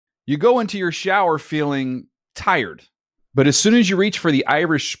You go into your shower feeling tired, but as soon as you reach for the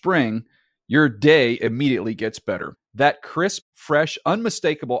Irish Spring, your day immediately gets better. That crisp, fresh,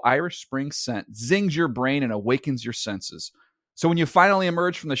 unmistakable Irish Spring scent zings your brain and awakens your senses. So when you finally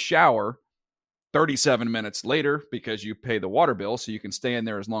emerge from the shower 37 minutes later, because you pay the water bill so you can stay in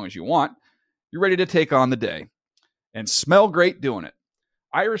there as long as you want, you're ready to take on the day and smell great doing it.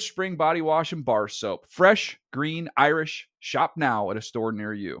 Irish Spring Body Wash and Bar Soap. Fresh, green, Irish. Shop now at a store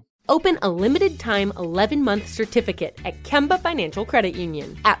near you. Open a limited-time 11-month certificate at Kemba Financial Credit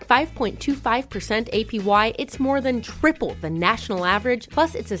Union. At 5.25% APY, it's more than triple the national average,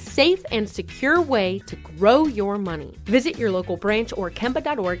 plus it's a safe and secure way to grow your money. Visit your local branch or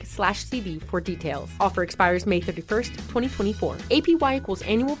kemba.org/CD for details. Offer expires May 31st, 2024. APY equals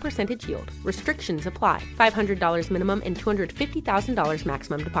annual percentage yield. Restrictions apply. $500 minimum and $250,000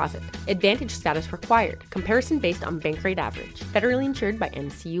 maximum deposit. Advantage status required. Comparison based on bank rate average. Federally insured by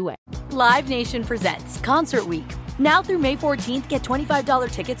NCUA. Live Nation presents Concert Week. Now through May 14th, get $25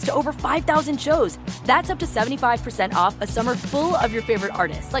 tickets to over 5,000 shows. That's up to 75% off a summer full of your favorite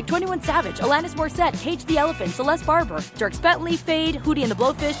artists like 21 Savage, Alanis Morissette, Cage the Elephant, Celeste Barber, Dierks Bentley, Fade, Hootie and the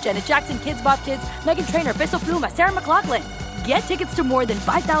Blowfish, Janet Jackson, Kidz Bop Kids, Meghan Trainor, Peso Pluma, Sarah McLachlan. Get tickets to more than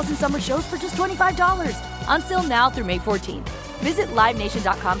 5,000 summer shows for just $25. Until now through May 14th. Visit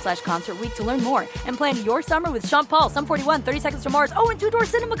LiveNation.com/Concert Week to learn more and plan your summer with Sean Paul, Sum 41, 30 Seconds to Mars, and Two Door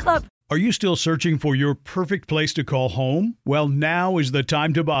Cinema Club. Are you still searching for your perfect place to call home? Well, now is the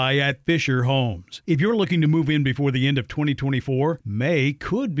time to buy at Fisher Homes. If you're looking to move in before the end of 2024, May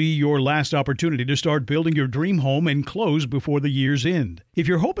could be your last opportunity to start building your dream home and close before the year's end. If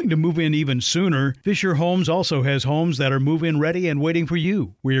you're hoping to move in even sooner, Fisher Homes also has homes that are move-in ready and waiting for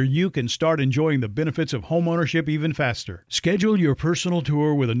you, where you can start enjoying the benefits of homeownership even faster. Schedule your personal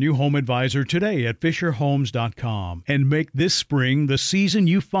tour with a new home advisor today at FisherHomes.com and make this spring the season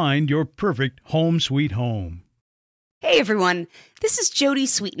you find your perfect home sweet home. Hey everyone, this is Jody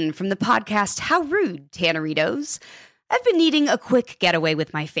Sweeten from the podcast How Rude, Tanneritos. I've been needing a quick getaway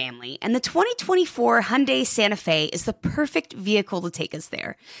with my family, and the 2024 Hyundai Santa Fe is the perfect vehicle to take us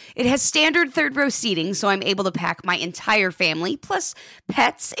there. It has standard third-row seating, so I'm able to pack my entire family, plus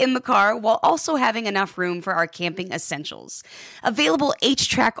pets, in the car, while also having enough room for our camping essentials. Available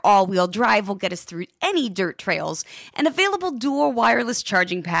H-Track all-wheel drive will get us through any dirt trails, and available dual wireless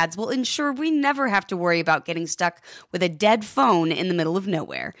charging pads will ensure we never have to worry about getting stuck with a dead phone in the middle of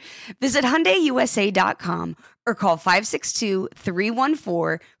nowhere. Visit HyundaiUSA.com or call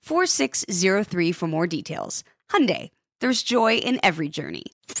 562-314-4603 for more details. Hyundai, there's joy in every journey.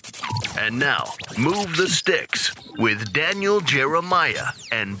 And now, Move the Sticks with Daniel Jeremiah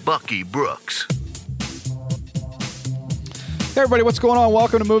and Bucky Brooks. Hey everybody, what's going on?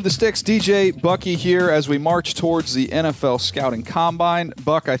 Welcome to Move the Sticks. DJ Bucky here as we march towards the NFL Scouting Combine.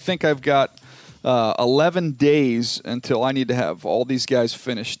 Buck, I think I've got 11 days until I need to have all these guys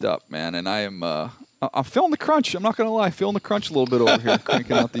finished up, man, and I'm feeling the crunch. I'm not going to lie. Feeling the crunch a little bit over here,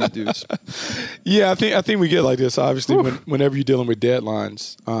 cranking out these dudes. Yeah, I think we get like this. Obviously, whenever you're dealing with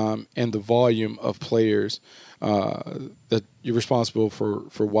deadlines and the volume of players that you're responsible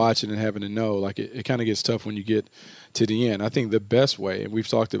for watching and having to know, like it kind of gets tough when you get to the end. I think the best way, and we've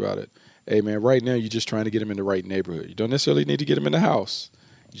talked about it, hey, man, right now you're just trying to get them in the right neighborhood. You don't necessarily need to get them in the house.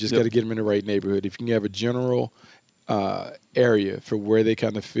 You just got to get them in the right neighborhood. If you can have a general area for where they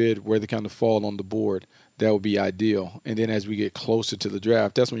kind of fit, where they kind of fall on the board, that would be ideal. And then as we get closer to the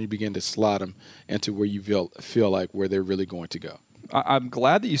draft, that's when you begin to slot them into where you feel like where they're really going to go. I'm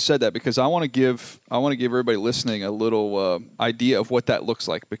glad that you said that because I want to give everybody listening a little idea of what that looks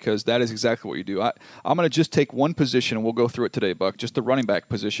like, because that is exactly what you do. I'm going to just take one position, and we'll go through it today, Buck, just the running back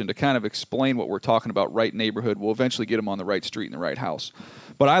position to kind of explain what we're talking about, right neighborhood. We'll eventually get them on the right street in the right house.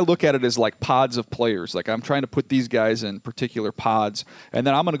 But I look at it as like pods of players. Like I'm trying to put these guys in particular pods, and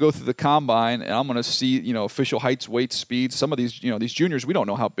then I'm going to go through the combine, and I'm going to see, official heights, weights, speeds. Some of these, these juniors, we don't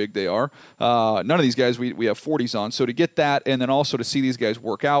know how big they are. None of these guys we have 40s on. So to get that, and then also to see these guys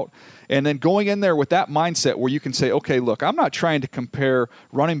work out, and then going in there with that mindset where you can say, okay, look, I'm not trying to compare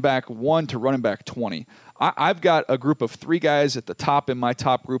running back 1 to running back 20. I've got a group of 3 guys at the top in my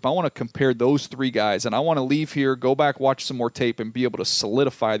top group. I want to compare those 3 guys, and I want to leave here, go back, watch some more tape, and be able to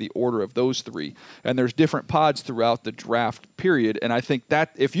solidify the order of those 3. And there's different pods throughout the draft period, and I think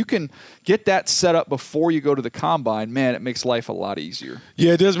that if you can get that set up before you go to the combine, man, it makes life a lot easier.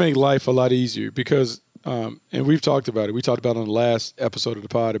 Yeah, it does make life a lot easier because and we've talked about it. We talked about it on the last episode of the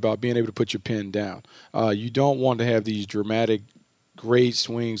pod about being able to put your pen down. You don't want to have these dramatic grade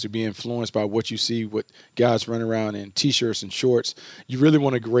swings or be influenced by what you see with guys running around in T-shirts and shorts. You really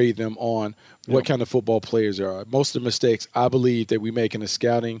want to grade them on what kind of football players there are. Most of the mistakes I believe that we make in the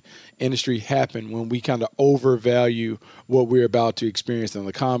scouting industry happen when we kind of overvalue what we're about to experience in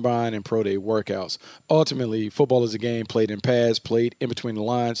the combine and pro day workouts. Ultimately, football is a game played in pads, played in between the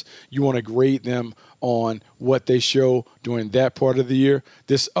lines. You want to grade them on what they show during that part of the year.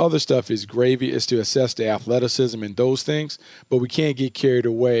 This other stuff is gravy. It's to assess the athleticism and those things, but we can't get carried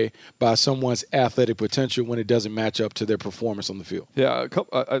away by someone's athletic potential when it doesn't match up to their performance on the field. Yeah,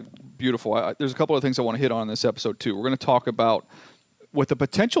 beautiful. There's a couple of things I want to hit on in this episode, too. We're going to talk about with the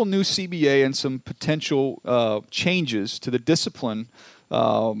potential new CBA and some potential changes to the discipline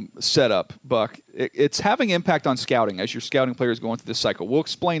setup, Buck. It's having impact on scouting as your scouting players going through this cycle. We'll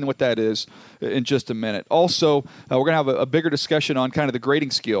explain what that is in just a minute. Also, we're going to have a bigger discussion on kind of the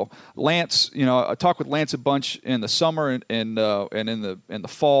grading scale. Lance, I talked with Lance a bunch in the summer and in the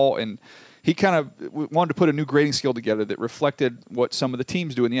fall, and he kind of wanted to put a new grading scale together that reflected what some of the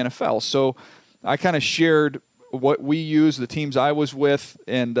teams do in the NFL. So I kind of shared what we use, the teams I was with,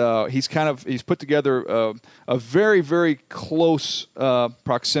 and he's put together a very, very close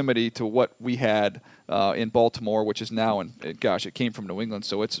proximity to what we had in Baltimore, which is now it came from New England,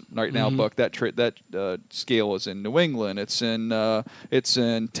 so it's right now, Buck. That scale is in New England. It's in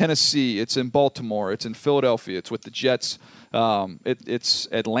Tennessee. It's in Baltimore. It's in Philadelphia. It's with the Jets. It's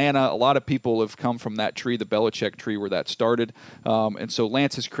Atlanta. A lot of people have come from that tree, the Belichick tree, where that started. And so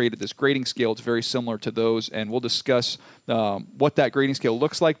Lance has created this grading scale. It's very similar to those, and we'll discuss what that grading scale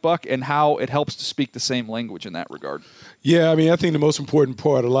looks like, Buck, and how it helps to speak the same language in that regard. Yeah, I mean, I think the most important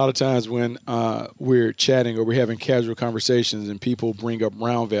part, a lot of times when we're chatting or we're having casual conversations and people bring up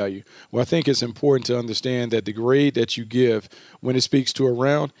round value, well, I think it's important to understand that the grade that you give when it speaks to a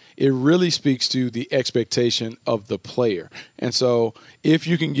round, it really speaks to the expectation of the player. And so if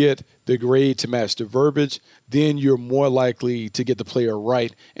you can get the grade to match the verbiage, then you're more likely to get the player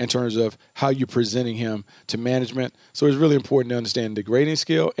right in terms of how you're presenting him to management. So it's really important to understand the grading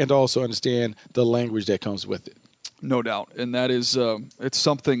scale and also understand the language that comes with it. No doubt. And that is it's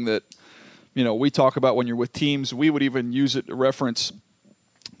something that, we talk about when you're with teams. We would even use it to reference.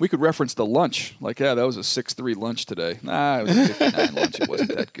 We could reference the lunch. Like, yeah, that was a 6.3 lunch today. Nah, it was a 59 lunch. It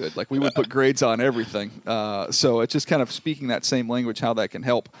wasn't that good. Like, we would put grades on everything. So it's just kind of speaking that same language, how that can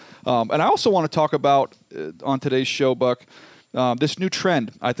help. And I also want to talk about, on today's show, Buck, this new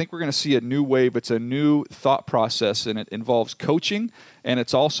trend. I think we're going to see a new wave. It's a new thought process, and it involves coaching, and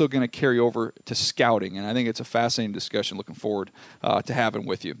it's also going to carry over to scouting. And I think it's a fascinating discussion. Looking forward to having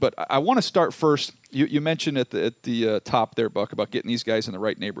with you. But I want to start first. You mentioned at the top there, Buck, about getting these guys in the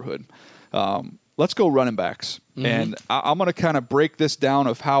right neighborhood. Let's go running backs. Mm-hmm. And I'm going to kind of break this down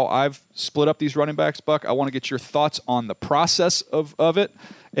of how I've split up these running backs, Buck. I want to get your thoughts on the process of it,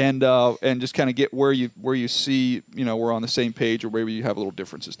 and just kind of get where you see, we're on the same page, or maybe you have a little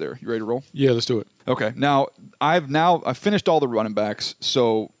differences there. You ready to roll? Yeah, let's do it. Okay. Now I've finished all the running backs,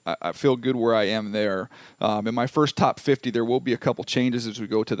 so I feel good where I am there. In my first top 50, there will be a couple changes as we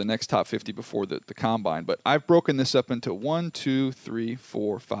go to the next top 50 before the combine. But I've broken this up into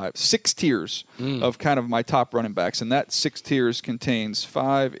 6 tiers of kind of my top running backs, and that 6 tiers contains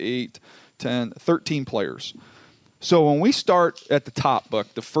 5, 8, 10, 13 players. So when we start at the top,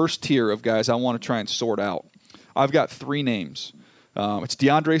 Buck, the first tier of guys I want to try and sort out, I've got 3 names. It's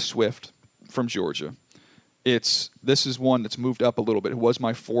DeAndre Swift from Georgia. This is one that's moved up a little bit. It was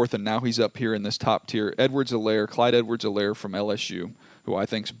my 4th, and now he's up here in this top tier. Clyde Edwards-Helaire from LSU, who I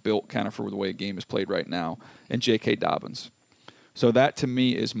think's built kind of for the way a game is played right now, and J.K. Dobbins. So that, to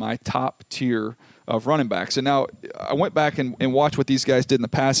me, is my top tier of running backs. And now I went back and watched what these guys did in the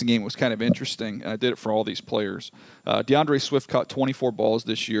passing game. It was kind of interesting, and I did it for all these players. DeAndre Swift caught 24 balls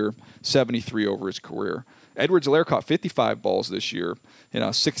this year, 73 over his career. Edwards-Helaire caught 55 balls this year,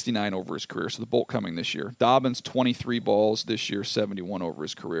 69 over his career, so the bolt coming this year. Dobbins, 23 balls this year, 71 over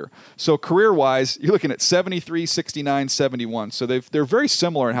his career. So career-wise, you're looking at 73, 69, 71. So they're very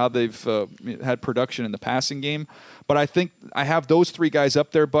similar in how they've had production in the passing game. But I think I have those 3 guys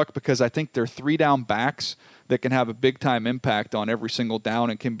up there, Buck, because I think they're 3-down backs that can have a big-time impact on every single down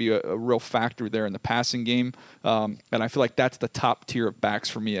and can be a real factor there in the passing game. And I feel like that's the top tier of backs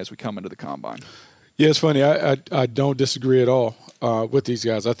for me as we come into the combine. Yeah, it's funny. I don't disagree at all with these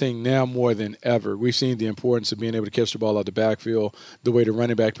guys. I think now more than ever, we've seen the importance of being able to catch the ball out the backfield, the way the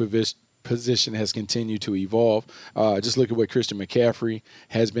running back position has continued to evolve. Just look at what Christian McCaffrey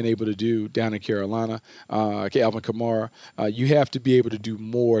has been able to do down in Carolina. Alvin Kamara. You have to be able to do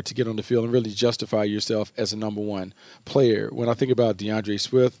more to get on the field and really justify yourself as a number 1 player. When I think about DeAndre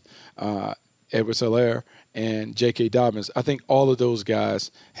Swift, Edwards-Helaire, and J.K. Dobbins. I think all of those guys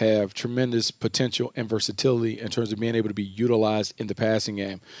have tremendous potential and versatility in terms of being able to be utilized in the passing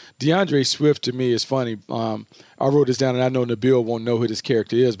game. DeAndre Swift, to me, is funny. I wrote this down, and I know Nabil won't know who this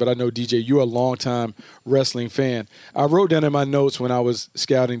character is, but I know, DJ, you're a longtime wrestling fan. I wrote down in my notes when I was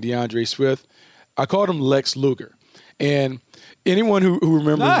scouting DeAndre Swift, I called him Lex Luger. And anyone who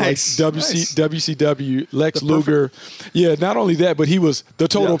remembers WCW, Lex Luger, not only that, but he was the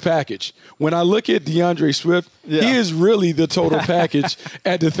total package. When I look at DeAndre Swift, he is really the total package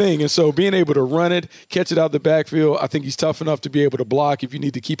at the thing. And so being able to run it, catch it out the backfield, I think he's tough enough to be able to block if you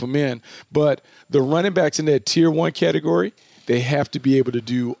need to keep him in. But the running backs in that tier 1 category, they have to be able to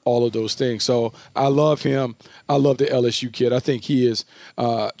do all of those things. So I love him. I love the LSU kid. I think he is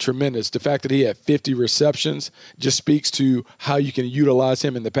tremendous. The fact that he had 50 receptions just speaks to how you can utilize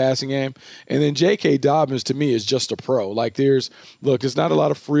him in the passing game. And then J.K. Dobbins, to me, is just a pro. Like there's not a lot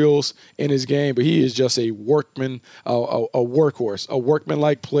of frills in his game, but he is just a workman, a workhorse, a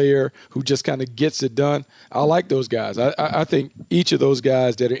workman-like player who just kind of gets it done. I like those guys. I think each of those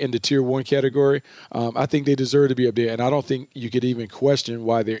guys that are in the tier 1 category, I think they deserve to be up there. And I don't think you could even question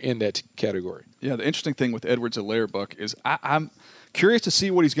why they're in that category. Yeah, the interesting thing with Edwards-Helaire, Buck, is I'm curious to see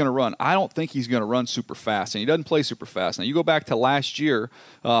what he's going to run. I don't think he's going to run super fast, and he doesn't play super fast. Now, you go back to last year,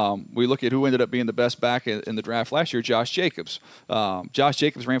 we look at who ended up being the best back in the draft last year, Josh Jacobs. Josh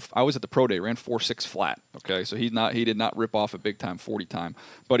Jacobs I was at the pro day, ran 4.6 flat. Okay, so he did not rip off a big time 40 time,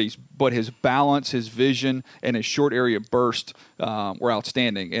 but his balance, his vision, and his short area burst were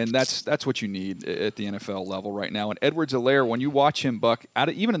outstanding, and that's what you need at the NFL level right now. And Edwards-Helaire, when you watch him, Buck,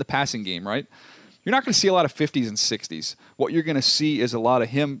 even in the passing game, right? You're not going to see a lot of 50s and 60s. What you're going to see is a lot of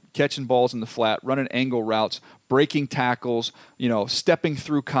him catching balls in the flat, running angle routes, breaking tackles, stepping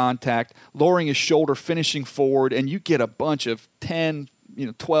through contact, lowering his shoulder, finishing forward, and you get a bunch of 10,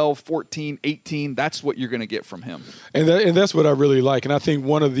 12, 14, 18. That's what you're going to get from him. And that's what I really like. And I think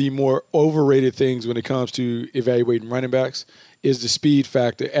one of the more overrated things when it comes to evaluating running backs is the speed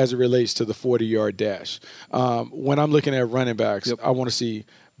factor as it relates to the 40-yard dash. When I'm looking at running backs, I want to see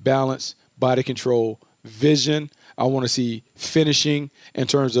balance, body control, vision. I want to see finishing in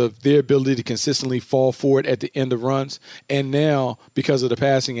terms of their ability to consistently fall forward at the end of runs. And now, because of the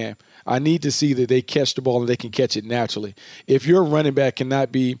passing game, I need to see that they catch the ball and they can catch it naturally. If your running back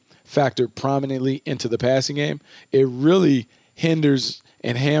cannot be factored prominently into the passing game, it really hinders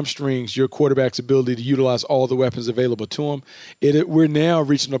and hamstrings your quarterback's ability to utilize all the weapons available to him. We're now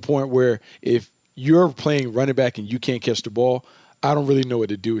reaching a point where if you're playing running back and you can't catch the ball, I don't really know what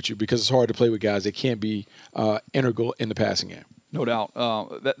to do with you because it's hard to play with guys that can't be integral in the passing game. No doubt.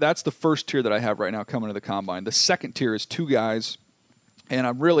 That's the first tier that I have right now coming to the Combine. The second tier is 2 guys. And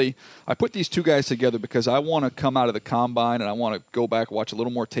I put these 2 guys together because I want to come out of the Combine and I want to go back, watch a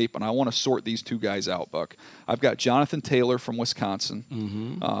little more tape, and I want to sort these 2 guys out, Buck. I've got Jonathan Taylor from Wisconsin,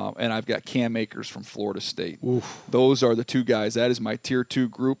 and I've got Cam Akers from Florida State. Oof. Those are the 2 guys. That is my tier 2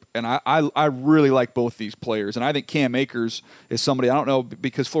 group, and I really like both these players. And I think Cam Akers is somebody, I don't know,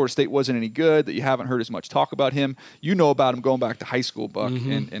 because Florida State wasn't any good, that you haven't heard as much talk about him. You know about him going back to high school, Buck,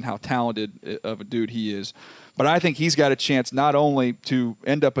 and how talented of a dude he is. But I think he's got a chance not only to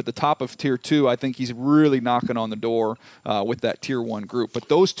end up at the top of Tier 2, I think he's really knocking on the door with that Tier 1 group. But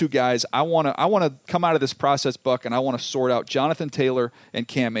those 2 guys, I want to come out of this process, Buck, and I want to sort out Jonathan Taylor and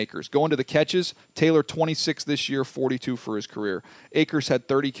Cam Akers. Going to the catches, Taylor 26 this year, 42 for his career. Akers had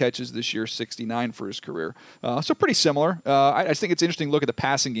 30 catches this year, 69 for his career. So pretty similar. I just think it's interesting to look at the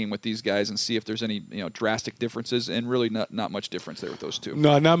passing game with these guys and see if there's any drastic differences, and really not much difference there with those 2.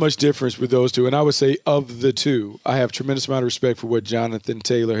 No, not much difference with those 2. And I would say of the 2, I have tremendous amount of respect for what Jonathan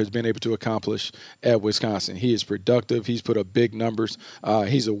Taylor has been able to accomplish at Wisconsin. He is productive. He's put up big numbers.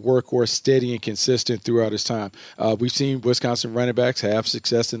 He's a workhorse, steady and consistent throughout his time. We've seen Wisconsin running backs have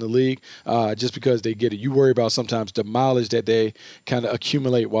success in the league just because they get it. You worry about sometimes the mileage that they kind of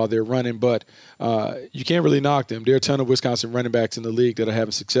accumulate while they're running, but you can't really knock them. There are a ton of Wisconsin running backs in the league that are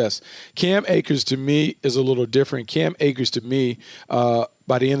having success. Cam Akers, to me, is a little different. Cam Akers, to me,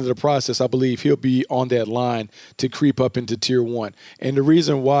 by the end of the process, I believe he'll be on that line to creep up into Tier 1. And the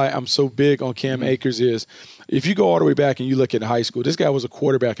reason why I'm so big on Cam Akers is if you go all the way back and you look at high school, this guy was a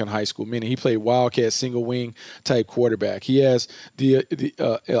quarterback in high school, meaning he played wildcat, single wing type quarterback. He has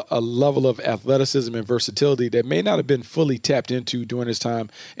a level of athleticism and versatility that may not have been fully tapped into during his time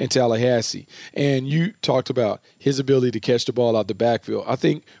in Tallahassee. And you talked about his ability to catch the ball out the backfield. I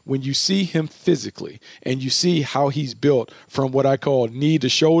think when you see him physically and you see how he's built from what I call knee to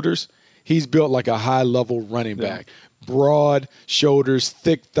shoulders, he's built like a high-level running back. Broad shoulders,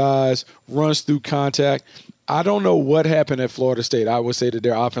 thick thighs, runs through contact. I don't know what happened at Florida State. I would say that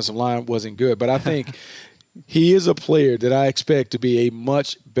their offensive line wasn't good, but I think he is a player that I expect to be a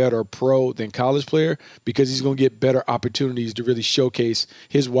much better pro than college player because he's going to get better opportunities to really showcase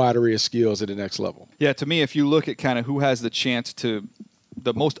his wide array of skills at the next level. Yeah, to me, if you look at kind of who has the chance to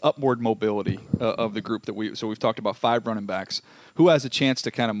the most upward mobility of the group we've talked about 5 running backs, who has a chance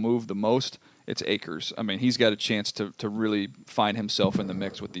to kind of move the most, it's Akers. I mean, he's got a chance to really find himself in the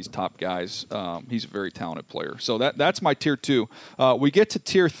mix with these top guys. He's a very talented player. So that's my tier 2. We get to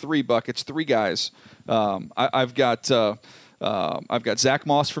tier 3, Buck. It's 3 guys. I've got Zach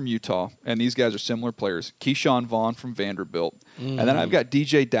Moss from Utah, and these guys are similar players. Keyshawn Vaughn from Vanderbilt. And then I've got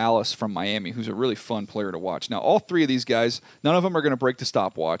DJ Dallas from Miami, who's a really fun player to watch. Now, all 3 of these guys, none of them are going to break the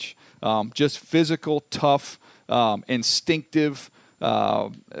stopwatch. Just physical, tough, instinctive,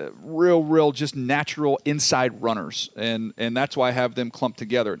 real, just natural inside runners. And that's why I have them clumped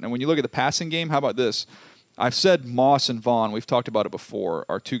together. Now, when you look at the passing game, how about this? I've said Moss and Vaughn, we've talked about it before,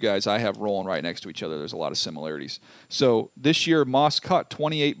 are 2 guys I have rolling right next to each other. There's a lot of similarities. So this year, Moss caught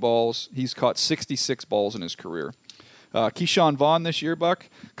 28 balls. He's caught 66 balls in his career. Keyshawn Vaughn this year, Buck,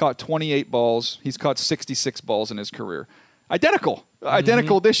 caught 28 balls. He's caught 66 balls in his career. Identical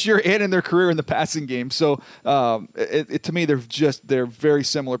this year and in their career in the passing game. So to me, they're very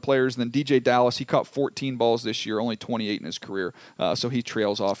similar players. And then DJ Dallas, he caught 14 balls this year, only 28 in his career. So he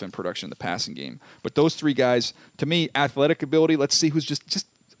trails off in production in the passing game. But those 3 guys, to me, athletic ability. Let's see who's just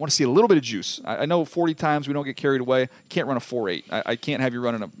want to see a little bit of juice. I know 40 times we don't get carried away. Can't run a 4.8. I can't have you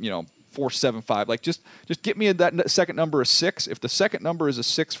running a 4.75. Like just get me that second number of 6. If the second number is a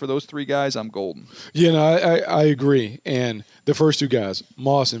 6 for those 3 guys, I'm golden. Yeah, no, I agree. And the first 2 guys,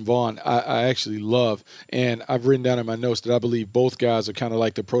 Moss and Vaughn, I actually love. And I've written down in my notes that I believe both guys are kind of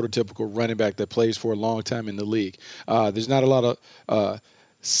like the prototypical running back that plays for a long time in the league. There's not a lot of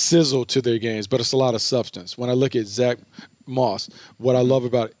sizzle to their games, but it's a lot of substance. When I look at Zach Moss, what I love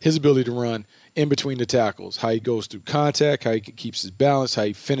about his ability to run in between the tackles, how he goes through contact, how he keeps his balance, how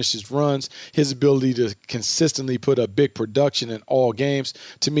he finishes runs, his ability to consistently put up big production in all games.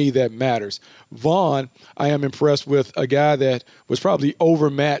 To me, that matters. Vaughn, I am impressed with a guy that was probably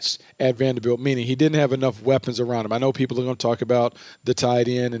overmatched at Vanderbilt, meaning he didn't have enough weapons around him. I know people are going to talk about the tight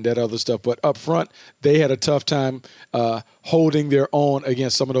end and that other stuff, but up front, they had a tough time holding their own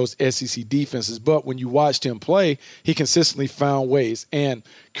against some of those SEC defenses. But when you watched him play, he consistently found ways. And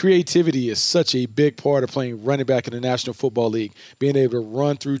creativity is such a big part of playing running back in the National Football League, being able to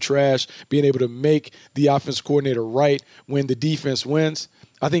run through trash, being able to make the offensive coordinator right when the defense wins.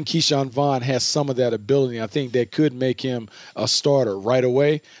 I think Keyshawn Vaughn has some of that ability. I think that could make him a starter right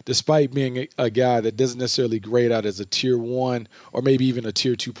away, despite being a guy that doesn't necessarily grade out as a tier 1 or maybe even a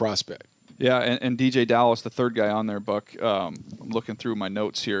tier 2 prospect. Yeah, and DJ Dallas, the third guy on there, Buck, I'm looking through my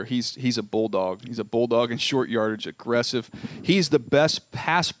notes here. He's a bulldog. He's a bulldog in short yardage, aggressive. He's the best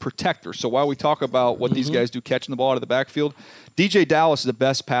pass protector. So while we talk about what these guys do catching the ball out of the backfield, DJ Dallas is the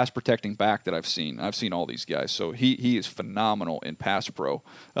best pass protecting back that I've seen. I've seen all these guys. So he is phenomenal in pass pro.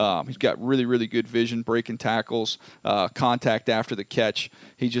 He's got really, really good vision, breaking tackles, contact after the catch.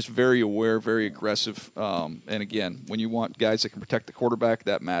 He's just very aware, very aggressive. And again, when you want guys that can protect the quarterback,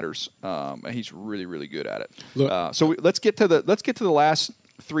 that matters. And he's really, really good at it. So let's get to the last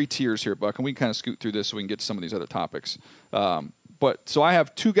 3 tiers here, Buck, and we can kind of scoot through this so we can get to some of these other topics. So I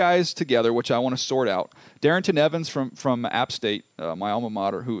have 2 guys together, which I want to sort out. Darrington Evans from App State, my alma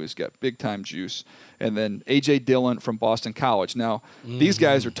mater, who has got big-time juice, and then A.J. Dillon from Boston College. Now, these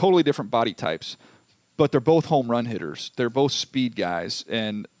guys are totally different body types, but they're both home run hitters. They're both speed guys,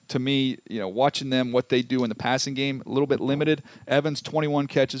 and to me, watching them, what they do in the passing game, a little bit limited. Evans, 21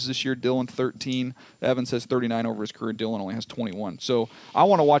 catches this year. Dillon, 13. Evans has 39 over his career. Dillon only has 21. So I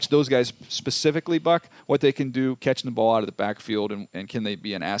want to watch those guys specifically, Buck, what they can do catching the ball out of the backfield, and can they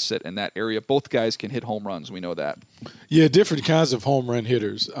be an asset in that area. Both guys can hit home runs. We know that. Yeah, different kinds of home run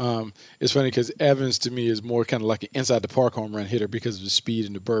hitters. It's funny because Evans, to me, is more kind of like an inside-the-park home run hitter because of the speed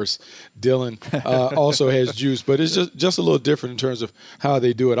and the burst. Dillon also has juice, but it's just a little different in terms of how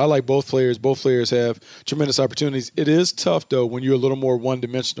they do it. I like both players. Both players have tremendous opportunities. It is tough, though, when you're a little more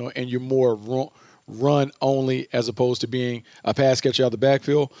one-dimensional and you're more run-only as opposed to being a pass catcher out of the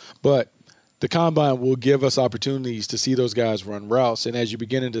backfield. But the combine will give us opportunities to see those guys run routes. And as you're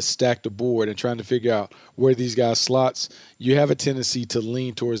beginning to stack the board and trying to figure out where these guys slots, you have a tendency to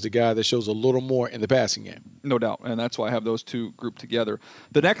lean towards the guy that shows a little more in the passing game. No doubt, and that's why I have those 2 grouped together.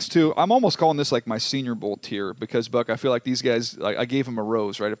 The next 2, I'm almost calling this like my Senior Bowl tier because, Buck, I feel like these guys, I gave them a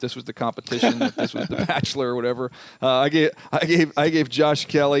rose, right? If this was the competition, if this was the Bachelor or whatever, I gave Josh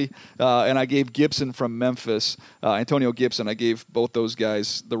Kelly and I gave Gibson from Memphis, Antonio Gibson. I gave both those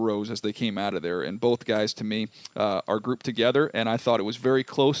guys the rose as they came out out of there. And both guys, to me, are grouped together. And I thought it was very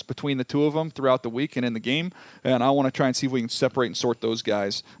close between the two of them throughout the week and in the game. And I want to try and see if we can separate and sort those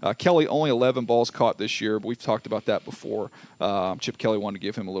guys. Kelly, only 11 balls caught this year, but we've talked about that before. Chip Kelly wanted to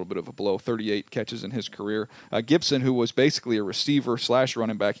give him a little bit of a blow. 38 catches in his career. Gibson, who was basically a receiver /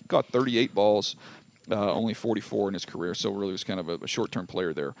 running back, he caught 38 balls. Only 44 in his career, so really was kind of a short-term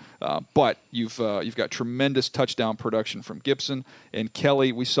player there. But you've got tremendous touchdown production from Gibson and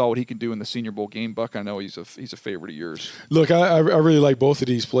Kelly. We saw what he can do in the Senior Bowl game. Buck, I know he's a favorite of yours. Look, I really like both of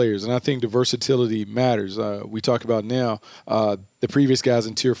these players, and I think the versatility matters. We talk about now the previous guys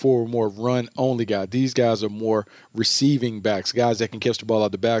in Tier 4 were more run-only guys. These guys are more receiving backs, guys that can catch the ball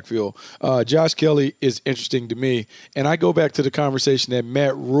out the backfield. Josh Kelly is interesting to me, and I go back to the conversation that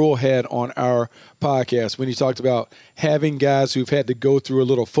Matt Rule had on our podcast when he talked about having guys who've had to go through a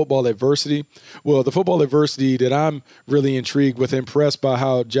little football adversity. Well, the football adversity that I'm really intrigued with, impressed by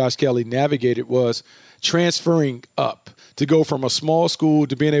how Josh Kelly navigated, was transferring up to go from a small school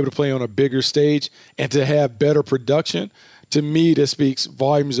to being able to play on a bigger stage and to have better production. To me, that speaks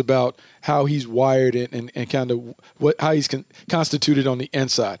volumes about how he's wired and kind of how he's constituted on the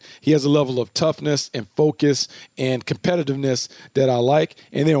inside. He has a level of toughness and focus and competitiveness that I like.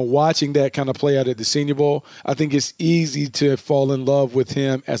 And then watching that kind of play out at the Senior Bowl, I think it's easy to fall in love with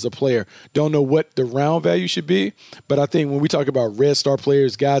him as a player. Don't know what the round value should be, but I think when we talk about red star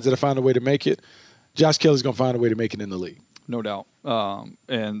players, guys that have found a way to make it, Josh Kelly's going to find a way to make it in the league. No doubt.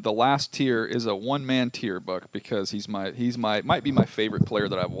 And the last tier is a one-man tier, Buck, because he might be my favorite player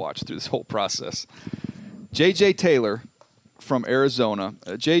that I've watched through this whole process. J.J. Taylor from Arizona.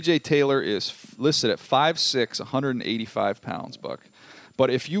 J.J. Taylor is listed at 5'6", 185 pounds, Buck. But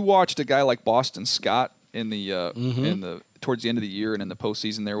if you watched a guy like Boston Scott in the towards the end of the year and in the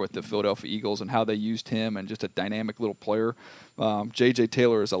postseason there with the Philadelphia Eagles and how they used him and just a dynamic little player, J.J.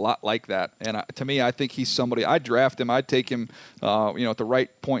 Taylor is a lot like that. And to me, I think he's somebody, I'd draft him. I'd take him at the right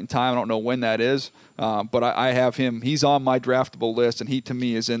point in time. I don't know when that is, but I have him. He's on my draftable list, and he, to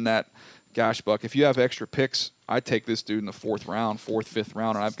me, is in that, gosh, Buck, if you have extra picks, I'd take this dude in the 4th, 5th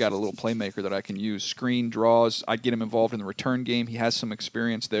round, and I've got a little playmaker that I can use. Screen, draws. I'd get him involved in the return game. He has some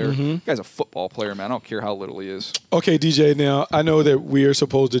experience there. The guy's a football player, man. I don't care how little he is. Okay, DJ, now I know that we are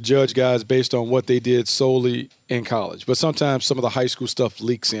supposed to judge guys based on what they did solely in college, but sometimes some of the high school stuff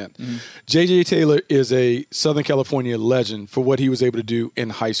leaks in. J.J. Taylor is a Southern California legend for what he was able to do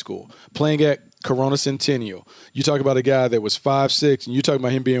in high school, playing at Corona Centennial. You talk about a guy that was 5'6", and you talk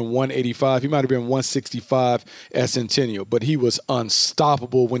about him being 185. He might have been 165 at Centennial, but he was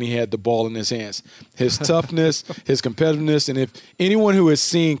unstoppable when he had the ball in his hands. His toughness, his competitiveness, and if anyone who has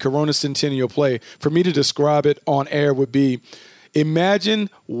seen Corona Centennial play, for me to describe it on air would be, imagine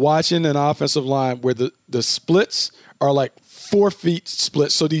watching an offensive line where the splits are like 4 feet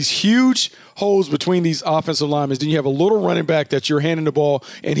split. So these huge holes between these offensive linemen. Then you have a little running back that you're handing the ball,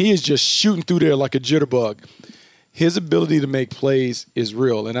 and he is just shooting through there like a jitterbug. His ability to make plays is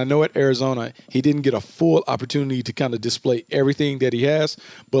real. And I know at Arizona, he didn't get a full opportunity to kind of display everything that he has.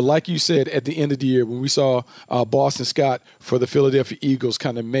 But like you said, at the end of the year, when we saw Boston Scott for the Philadelphia Eagles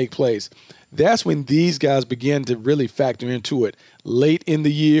kind of make plays, that's when these guys begin to really factor into it. Late in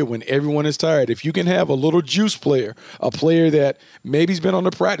the year when everyone is tired, if you can have a little juice player, a player that maybe he's been on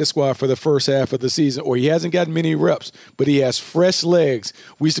the practice squad for the first half of the season, or he hasn't gotten many reps, but he has fresh legs.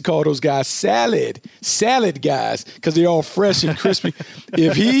 We used to call those guys salad guys, because they're all fresh and crispy.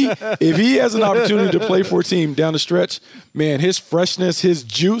 If he has an opportunity to play for a team down the stretch, man, his freshness, his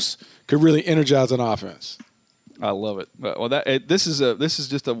juice could really energize an offense. I love it. Well, this is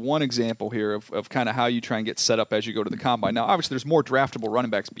just a one example here of kind of how you try and get set up as you go to the combine. Now, obviously, there's more draftable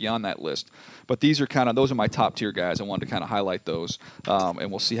running backs beyond that list, but those are my top tier guys. I wanted to kind of highlight those, and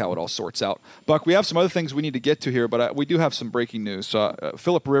we'll see how it all sorts out. Buck, we have some other things we need to get to here, but we do have some breaking news.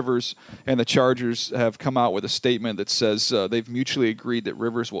 Phillip Rivers and the Chargers have come out with a statement that says they've mutually agreed that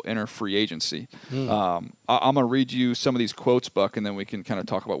Rivers will enter free agency. I'm going to read you some of these quotes, Buck, and then we can kind of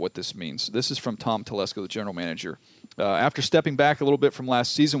talk about what this means. This is from Tom Telesco, the general manager. After stepping back a little bit from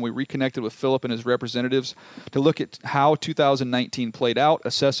last season, we reconnected with Phillip and his representatives to look at how 2019 played out,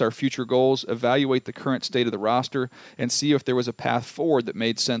 assess our future goals, evaluate the current state of the roster, and see if there was a path forward that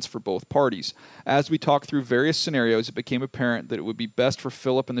made sense for both parties. As we talked through various scenarios, it became apparent that it would be best for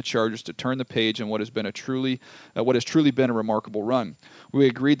Phillip and the Chargers to turn the page on what has truly been a remarkable run. We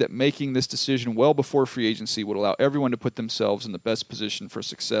agreed that making this decision well before free agency would allow everyone to put themselves in the best position for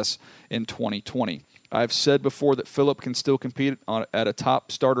success in 2020. I've said before that Philip can still compete at a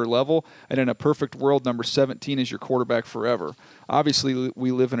top starter level, and in a perfect world, number 17 is your quarterback forever. Obviously,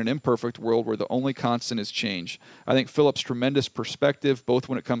 we live in an imperfect world where the only constant is change. I think Philip's tremendous perspective, both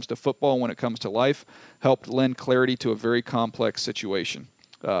when it comes to football and when it comes to life, helped lend clarity to a very complex situation.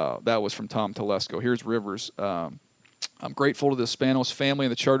 That was from Tom Telesco. Here's Rivers. I'm grateful to the Spanos family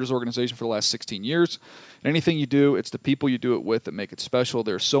and the Chargers organization for the last 16 years. And anything you do, it's the people you do it with that make it special.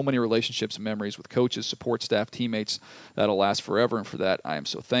 There are so many relationships and memories with coaches, support staff, teammates that'll last forever. And for that, I am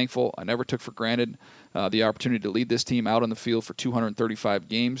so thankful. I never took for granted the opportunity to lead this team out on the field for 235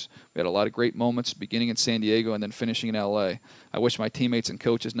 games. We had a lot of great moments, beginning in San Diego and then finishing in L.A. I wish my teammates and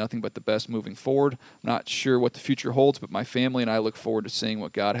coaches nothing but the best moving forward. I'm not sure what the future holds, but my family and I look forward to seeing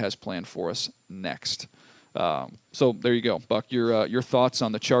what God has planned for us next. So there you go, Buck. Your thoughts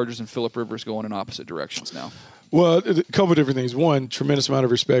on the Chargers and Philip Rivers going in opposite directions now? Well, a couple of different things. One, tremendous amount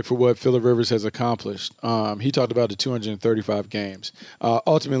of respect for what Philip Rivers has accomplished. He talked about the 235 games.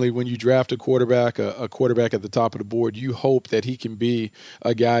 Ultimately, when you draft a quarterback at the top of the board, you hope that he can be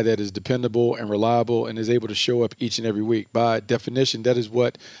a guy that is dependable and reliable and is able to show up each and every week. By definition, that is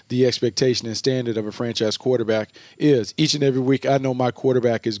what the expectation and standard of a franchise quarterback is. Each and every week, I know my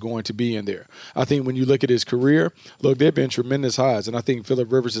quarterback is going to be in there. I think when you look at his career, look, there have been tremendous highs, and I think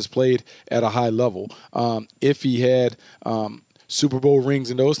Philip Rivers has played at a high level. If he had Super Bowl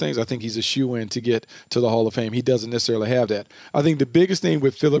rings and those things, I think he's a shoo-in to get to the Hall of Fame. He doesn't necessarily have that. I think the biggest thing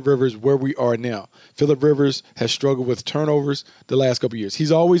with Philip Rivers, where we are now, Philip Rivers has struggled with turnovers the last couple of years.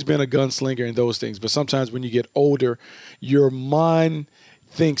 He's always been a gunslinger and those things, but sometimes when you get older, your mind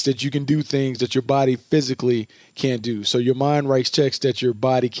thinks that you can do things that your body physically can't do. So your mind writes checks that your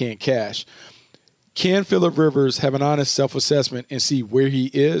body can't cash. Can Philip Rivers have an honest self-assessment and see where he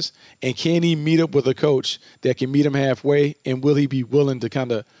is? And can he meet up with a coach that can meet him halfway? And will he be willing to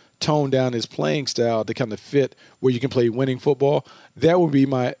kind of tone down his playing style to kind of fit where you can play winning football? That would be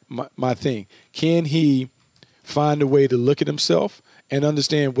my thing. Can he find a way to look at himself and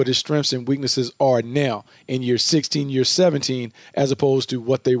understand what his strengths and weaknesses are now in year 16, year 17, as opposed to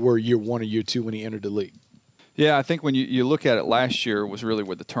what they were year 1 or year 2 when he entered the league? Yeah, I think when you look at it, last year was really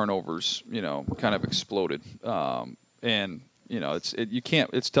where the turnovers, kind of exploded. And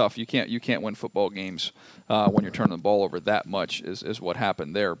it's tough. You can't win football games when you're turning the ball over that much is what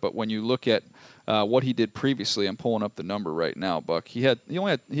happened there. But when you look at what he did previously, I'm pulling up the number right now, Buck. He had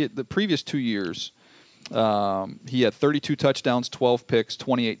the previous 2 years. He had 32 touchdowns, 12 picks,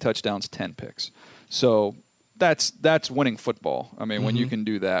 28 touchdowns, 10 picks. So that's winning football. I mean, when you can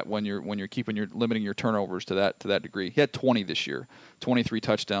do that, when you're limiting your turnovers to that degree. He had 20 this year, 23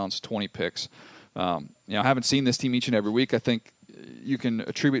 touchdowns, 20 picks. I haven't seen this team each and every week. I think you can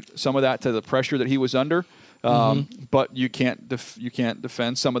attribute some of that to the pressure that he was under, but you can't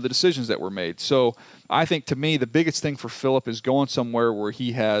defend some of the decisions that were made. So I think, to me, the biggest thing for Philip is going somewhere where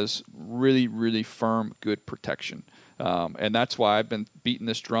he has really, really firm, good protection. And that's why I've been beating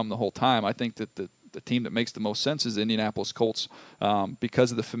this drum the whole time. I think that the team that makes the most sense is the Indianapolis Colts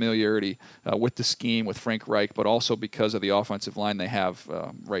because of the familiarity with the scheme, with Frank Reich, but also because of the offensive line they have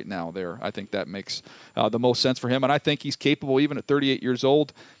right now there. I think that makes the most sense for him. And I think he's capable, even at 38 years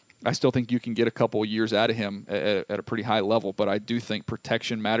old. I still think you can get a couple of years out of him at a pretty high level, but I do think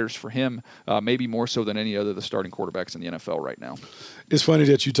protection matters for him, maybe more so than any other of the starting quarterbacks in the NFL right now. It's funny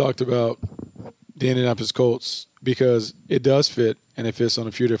that you talked about the Indianapolis Colts because it does fit, and it fits on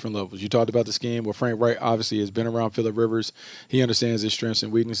a few different levels. You talked about the scheme where Frank Reich obviously has been around Philip Rivers. He understands his strengths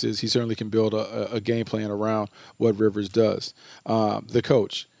and weaknesses. He certainly can build a game plan around what Rivers does. The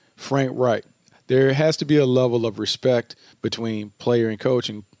coach, Frank Reich, there has to be a level of respect between player and coach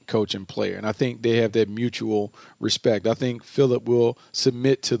and player. And I think they have that mutual respect. I think Philip will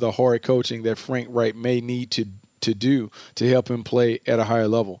submit to the hard coaching that Frank Reich may need to do to help him play at a higher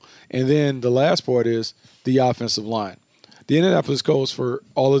level. And then the last part is the offensive line. The Indianapolis Colts, for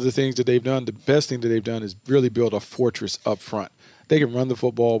all of the things that they've done, the best thing that they've done is really build a fortress up front. They can run the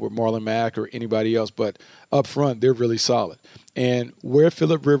football with Marlon Mack or anybody else, but up front, they're really solid. And where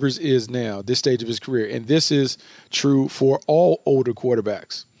Philip Rivers is now, this stage of his career, and this is true for all older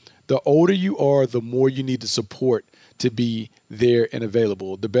quarterbacks, the older you are, the more you need the support to be there and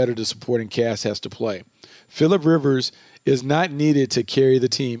available, the better the supporting cast has to play. Philip Rivers is not needed to carry the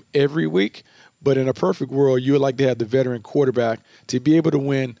team every week, but in a perfect world, you would like to have the veteran quarterback to be able to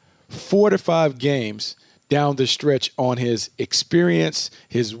win 4 to 5 games down the stretch on his experience,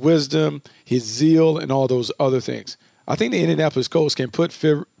 his wisdom, his zeal, and all those other things. I think the Indianapolis Colts can put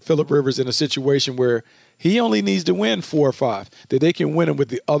Philip Rivers in a situation where he only needs to win 4 or 5, that they can win him with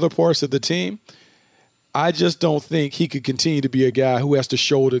the other parts of the team. I just don't think he could continue to be a guy who has to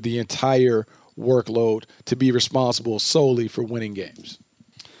shoulder the entire workload to be responsible solely for winning games.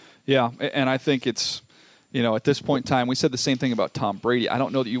 Yeah, and I think it's, at this point in time, we said the same thing about Tom Brady. I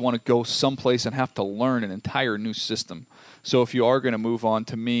don't know that you want to go someplace and have to learn an entire new system. So if you are going to move on,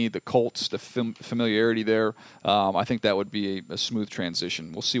 to me, the Colts, the familiarity there, I think that would be a smooth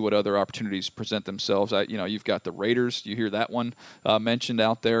transition. We'll see what other opportunities present themselves. You've got the Raiders. You hear that one mentioned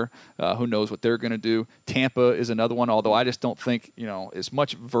out there. Who knows what they're going to do? Tampa is another one, although I just don't think, as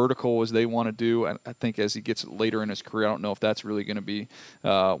much vertical as they want to do. I think as he gets later in his career, I don't know if that's really going to be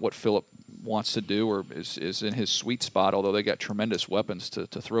what Philip wants to do or is in his sweet spot, although they got tremendous weapons to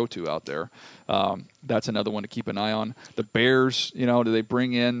throw to out there. That's another one to keep an eye on. The Bears, do they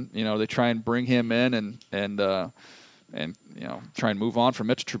bring in, they try and bring him in and try and move on from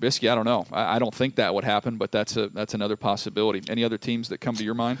Mitch Trubisky? I don't know. I don't think that would happen, but that's another possibility. Any other teams that come to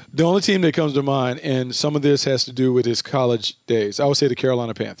your mind? The only team that comes to mind, and some of this has to do with his college days, I would say the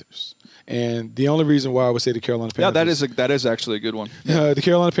Carolina Panthers. And the only reason why I would say the Carolina Panthers. Yeah, that is actually a good one. The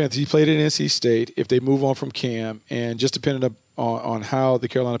Carolina Panthers, he played at NC State. If they move on from Cam, and just depending on how the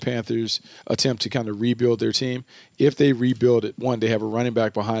Carolina Panthers attempt to kind of rebuild their team, if they rebuild it, one, they have a running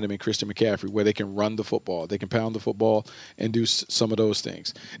back behind them in Christian McCaffrey where they can run the football. They can pound the football and do some of those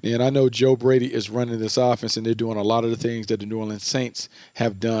things. And I know Joe Brady is running this offense, and they're doing a lot of the things that the New Orleans Saints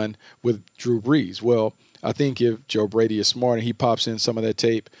have done with Drew Brees. Well, I think if Joe Brady is smart and he pops in some of that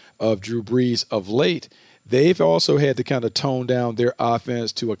tape of Drew Brees of late, they've also had to kind of tone down their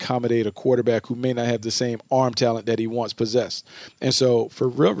offense to accommodate a quarterback who may not have the same arm talent that he once possessed. And so for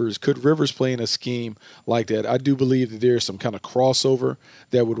Rivers, could Rivers play in a scheme like that? I do believe that there's some kind of crossover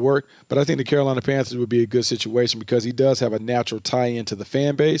that would work, but I think the Carolina Panthers would be a good situation because he does have a natural tie-in to the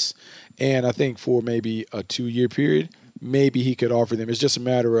fan base. And I think for maybe a 2-year period, maybe he could offer them. It's just a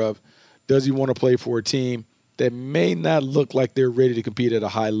matter of, does he want to play for a team that may not look like they're ready to compete at a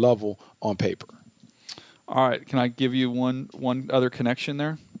high level on paper? All right. Can I give you one other connection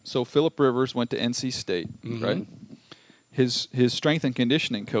there? So Philip Rivers went to NC State, right? His strength and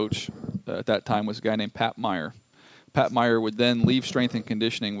conditioning coach at that time was a guy named Pat Meyer. Pat Meyer would then leave strength and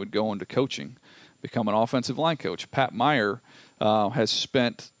conditioning, would go into coaching, become an offensive line coach. Pat Meyer has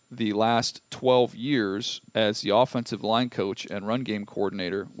spent the last 12 years as the offensive line coach and run game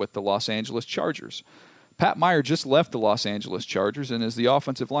coordinator with the Los Angeles Chargers. Pat Meyer just left the Los Angeles Chargers and is the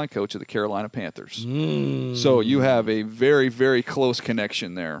offensive line coach of the Carolina Panthers. So you have a very, very close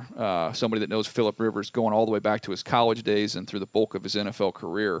connection there. Somebody that knows Philip Rivers going all the way back to his college days and through the bulk of his NFL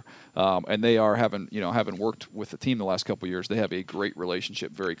career. And they are having worked with the team the last couple of years, they have a great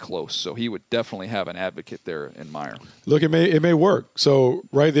relationship, very close. So he would definitely have an advocate there in Meyer. Look, it may work. So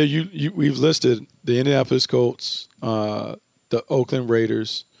right there, we've listed the Indianapolis Colts, the Oakland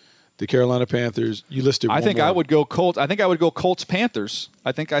Raiders, the Carolina Panthers. You listed. I think I would go Colts. I think I would go Colts Panthers.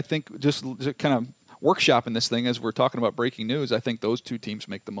 I think just kind of workshopping this thing as we're talking about breaking news. I think those two teams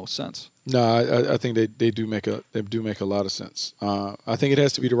make the most sense. No, I think they do make a lot of sense. I think it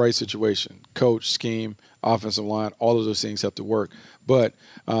has to be the right situation. Coach, scheme, offensive line, all of those things have to work. But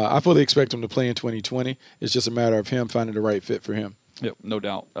I fully expect him to play in 2020. It's just a matter of him finding the right fit for him. Yep, no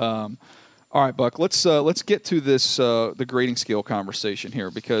doubt. All right, Buck. Let's get to this the grading scale conversation here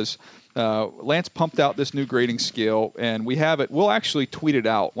because Lance pumped out this new grading scale and we have it. We'll actually tweet it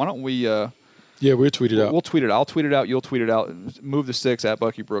out. Why don't we? Yeah, we'll tweet it out. We'll tweet it out. I'll tweet it out. You'll tweet it out. Move the sticks at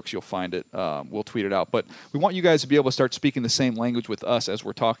Bucky Brooks. You'll find it. We'll tweet it out. But we want you guys to be able to start speaking the same language with us as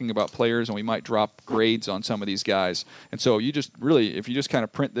we're talking about players, and we might drop grades on some of these guys. And so you just really, if you just kind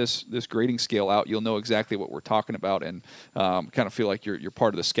of print this grading scale out, you'll know exactly what we're talking about and kind of feel like you're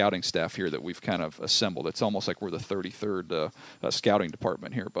part of the scouting staff here that we've kind of assembled. It's almost like we're the 33rd scouting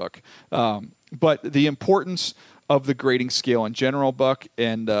department here, Buck. But the importance of the grading scale in general, Buck,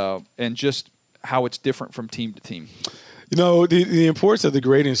 and just how it's different from team to team. You know, the importance of the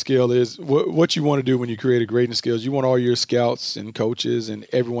grading scale is what you want to do when you create a grading scale is you want all your scouts and coaches and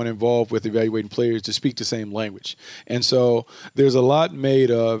everyone involved with evaluating players to speak the same language. And so there's a lot made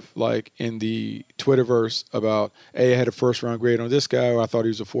of, like, in the Twitterverse about, hey, I had a first-round grade on this guy, or I thought he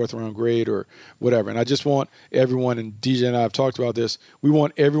was a fourth-round grade, or whatever. And I just want everyone, and DJ and I have talked about this, we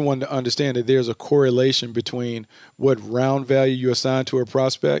want everyone to understand that there's a correlation between what round value you assign to a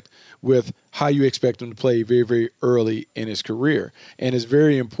prospect with how you expect him to play very, very early in his career. And it's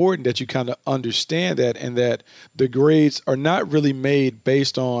very important that you kind of understand that, and that the grades are not really made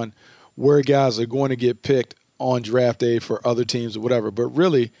based on where guys are going to get picked on draft day for other teams or whatever, but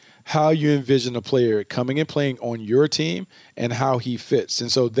really how you envision a player coming and playing on your team and how he fits.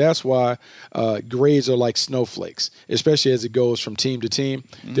 And so that's why grades are like snowflakes, especially as it goes from team to team.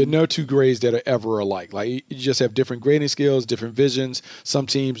 There are no two grades that are ever alike. Like, you just have different grading skills, different visions. Some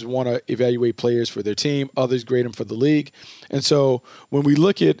teams want to evaluate players for their team. Others grade them for the league. And so when we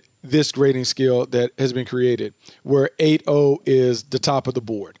look at this grading scale that has been created, where 8-0 is the top of the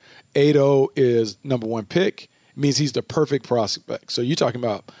board, 8-0 is number one pick, means he's the perfect prospect. So you're talking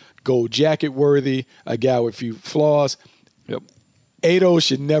about gold jacket worthy, a guy with few flaws. Yep. 8-0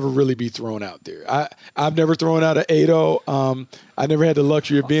 should never really be thrown out there. I've never thrown out an 8-0. I never had the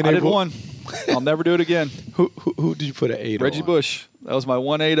luxury of being I able. did one. I'll never do it again. Who did you put an 8-0 Reggie on? Bush. That was my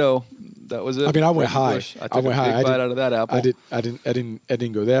 1-8-0. That was it. I mean, I went Reggie high. Bush. I went high. Big bite out of that apple. I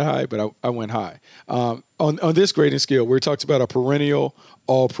didn't go that high, but I went high. On this grading scale, we talked about a perennial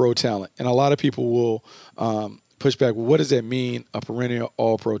All-Pro talent, and a lot of people will push back. Well, what does that mean? A perennial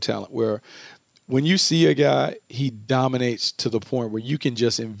All-Pro talent, where when you see a guy, he dominates to the point where you can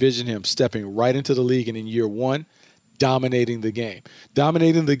just envision him stepping right into the league and in year one, dominating the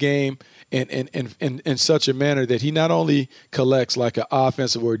game in such a manner that he not only collects like an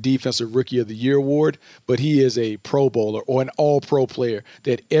offensive or defensive rookie of the year award, but he is a Pro Bowler or an All-Pro player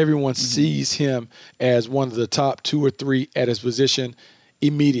that everyone sees him as one of the top 2 or 3 at his position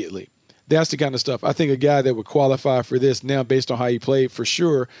immediately. That's the kind of stuff. I think a guy that would qualify for this now based on how he played for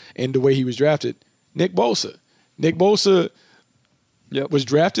sure and the way he was drafted, Nick Bosa. Nick Bosa was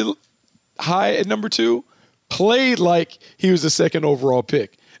drafted high at number 2, played like he was the second overall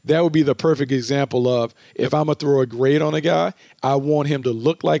pick. That would be the perfect example of, if I'm going to throw a grade on a guy, I want him to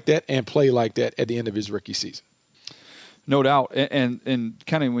look like that and play like that at the end of his rookie season. No doubt. And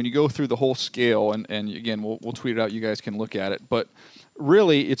kind of when you go through the whole scale, and again, we'll tweet it out, you guys can look at it, but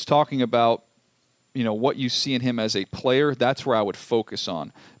really it's talking about, you know, what you see in him as a player. That's where I would focus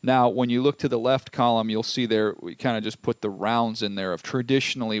on. Now, when you look to the left column, you'll see there we kind of just put the rounds in there of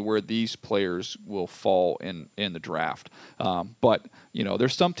traditionally where these players will fall in the draft. But, you know,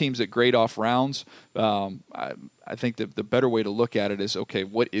 there's some teams that grade off rounds. I think that the better way to look at it is, okay,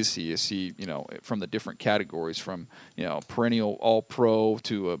 what is he? Is he, you know, from the different categories, from, you know, perennial All-Pro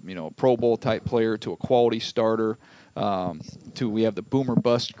to a, you know, Pro Bowl type player to a quality starter. We have the boomer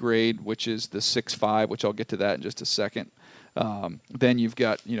bust grade, which is the 6.5, which I'll get to that in just a second. Then you've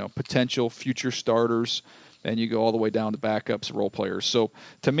got, you know, potential future starters, and you go all the way down to backups, role players. So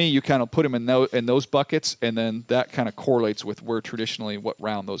to me, you kind of put them in those buckets, and then that kind of correlates with where traditionally, what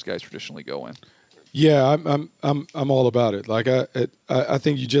round those guys traditionally go in. Yeah, I'm all about it. Like I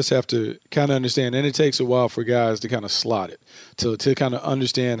think you just have to kind of understand, and it takes a while for guys to kind of slot it, to kind of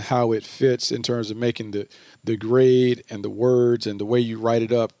understand how it fits in terms of making the grade and the words and the way you write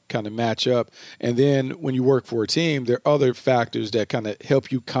it up kind of match up. And then when you work for a team, there are other factors that kind of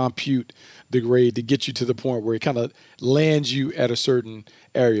help you compute the grade to get you to the point where it kind of lands you at a certain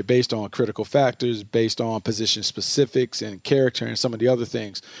area based on critical factors, based on position specifics and character and some of the other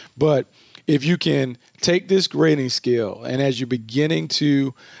things. But if you can take this grading scale, and as you're beginning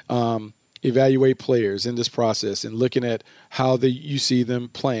to evaluate players in this process and looking at how you see them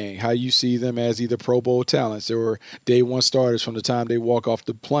playing, how you see them as either Pro Bowl talents or day one starters from the time they walk off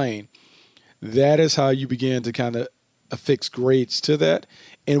the plane, that is how you begin to kind of affix grades to that,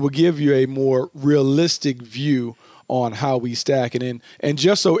 and will give you a more realistic view on how we stack it in. And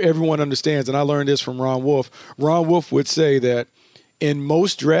just so everyone understands, and I learned this from Ron Wolf would say that in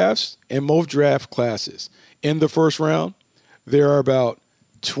most drafts, in most draft classes, in the first round, there are about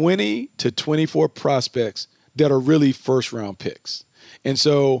 20 to 24 prospects that are really first-round picks. And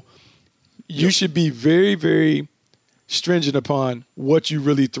so you should be very, very stringent upon what you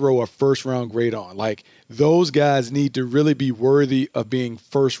really throw a first-round grade on. Like, those guys need to really be worthy of being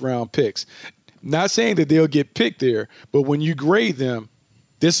first-round picks. Not saying that they'll get picked there, but when you grade them,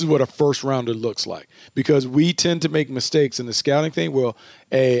 this is what a first-rounder looks like, because we tend to make mistakes in the scouting thing. Well,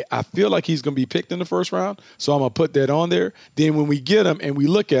 I feel like he's going to be picked in the first round, so I'm going to put that on there. Then when we get him and we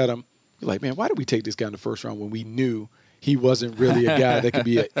look at him, you're like, man, why did we take this guy in the first round when we knew he wasn't really a guy that could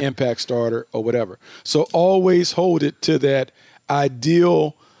be an impact starter or whatever? So always hold it to that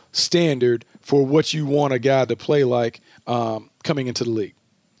ideal standard for what you want a guy to play like coming into the league.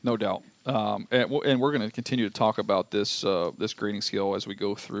 No doubt. And we're going to continue to talk about this grading scale as we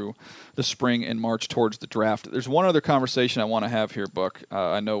go through the spring and March towards the draft. There's one other conversation I want to have here, Buck.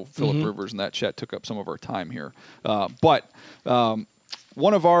 I know Philip Rivers in that chat took up some of our time here. But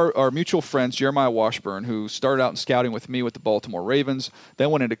one of our mutual friends, Jeremiah Washburn, who started out in scouting with me with the Baltimore Ravens,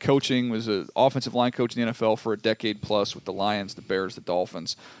 then went into coaching, was an offensive line coach in the NFL for a decade plus with the Lions, the Bears, the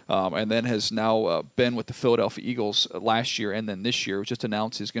Dolphins, and then has now been with the Philadelphia Eagles last year and then this year. It was just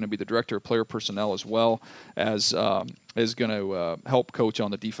announced he's going to be the director of player personnel as well as is going to help coach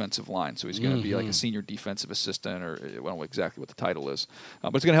on the defensive line. So he's going to be like a senior defensive assistant, or I don't know exactly what the title is.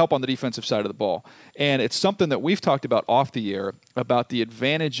 But it's going to help on the defensive side of the ball. And it's something that we've talked about off the air, about the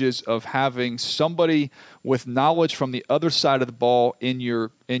advantages of having somebody with knowledge from the other side of the ball in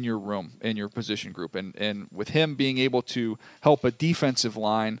your room, in your position group. And with him being able to help a defensive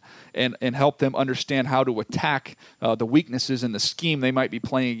line and help them understand how to attack the weaknesses in the scheme they might be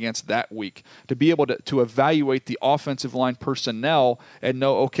playing against that week, to be able to evaluate the offensive line personnel and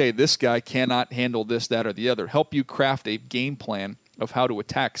know, okay, this guy cannot handle this, that, or the other. Help you craft a game plan of how to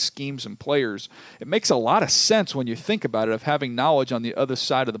attack schemes and players. It makes a lot of sense when you think about it, of having knowledge on the other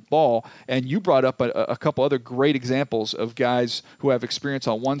side of the ball. And you brought up a couple other great examples of guys who have experience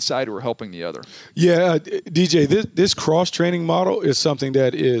on one side who are helping the other. Yeah, DJ, this cross-training model is something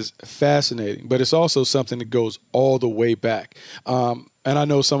that is fascinating, but it's also something that goes all the way back. And I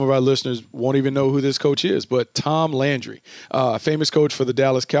know some of our listeners won't even know who this coach is, but Tom Landry, famous coach for the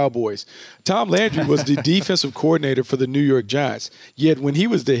Dallas Cowboys. Tom Landry was the defensive coordinator for the New York Giants. Yet when he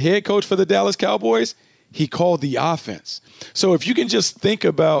was the head coach for the Dallas Cowboys, he called the offense. So if you can just think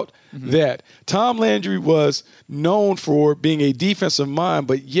about that, Tom Landry was known for being a defensive mind,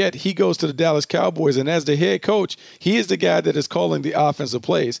 but yet he goes to the Dallas Cowboys, and as the head coach, he is the guy that is calling the offensive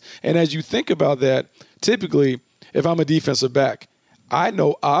plays. And as you think about that, typically, if I'm a defensive back, I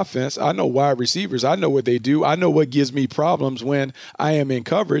know offense, I know wide receivers, I know what they do, I know what gives me problems when I am in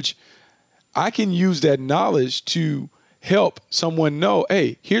coverage. I can use that knowledge to help someone know,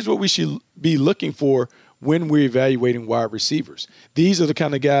 hey, here's what we should be looking for when we're evaluating wide receivers. These are the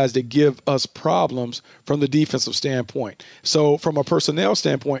kind of guys that give us problems from the defensive standpoint. So from a personnel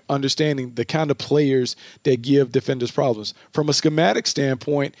standpoint, understanding the kind of players that give defenders problems. From a schematic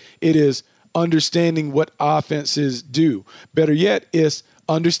standpoint, it is understanding what offenses do. Better yet, is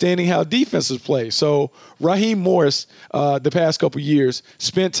understanding how defenses play. So Raheem Morris, the past couple years,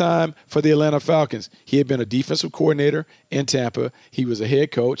 spent time for the Atlanta Falcons. He had been a defensive coordinator in Tampa. He was a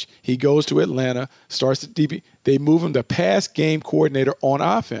head coach. He goes to Atlanta, starts at DB. They move him to pass game coordinator on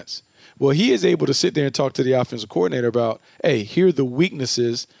offense. Well, he is able to sit there and talk to the offensive coordinator about, hey, here are the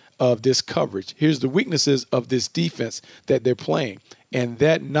weaknesses of this coverage. Here's the weaknesses of this defense that they're playing. And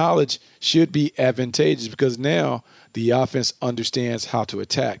that knowledge should be advantageous because now the offense understands how to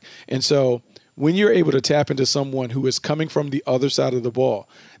attack. And so when you're able to tap into someone who is coming from the other side of the ball,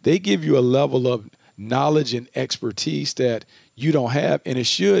 they give you a level of knowledge and expertise that you don't have, and it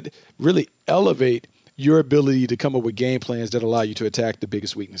should really elevate your ability to come up with game plans that allow you to attack the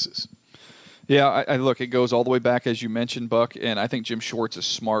biggest weaknesses. Yeah, I look, it goes all the way back, as you mentioned, Buck, and I think Jim Schwartz is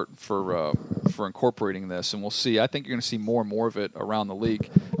smart for incorporating this, and we'll see. I think you're going to see more and more of it around the league,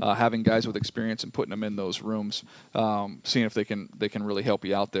 having guys with experience and putting them in those rooms, seeing if they can really help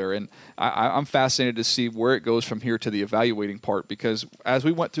you out there. And I'm fascinated to see where it goes from here to the evaluating part, because as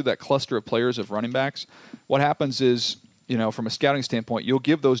we went through that cluster of players of running backs, what happens is, you know, from a scouting standpoint, you'll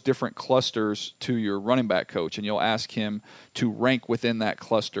give those different clusters to your running back coach, and you'll ask him to rank within that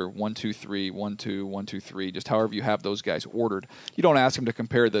cluster 1, 2, 3, 1, 2, 1, 2, 3, just however you have those guys ordered. You don't ask him to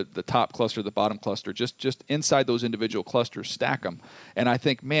compare the top cluster, the bottom cluster, just inside those individual clusters, stack them. And I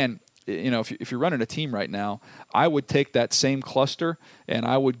think, man, you know, if you're running a team right now, I would take that same cluster and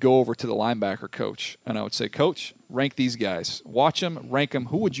I would go over to the linebacker coach and I would say, Coach, rank these guys, watch them, rank them.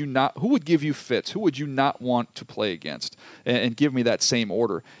 Who would give you fits? Who would you not want to play against? And give me that same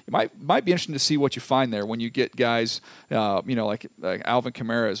order. It might be interesting to see what you find there when you get guys, you know, like Alvin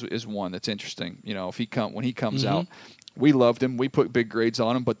Kamara is one that's interesting. You know, when he comes out. We loved him. We put big grades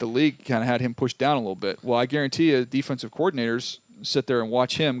on him, but the league kind of had him pushed down a little bit. Well, I guarantee you, defensive coordinators sit there and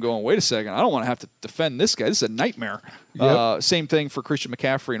watch him going, wait a second, I don't want to have to defend this guy. This is a nightmare. Yep. Same thing for Christian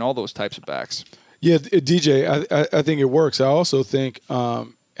McCaffrey and all those types of backs. Yeah, DJ, I think it works. I also think,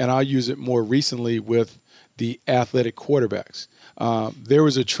 and I'll use it more recently with the athletic quarterbacks. There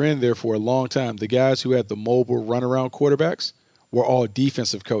was a trend there for a long time. The guys who had the mobile runaround quarterbacks were all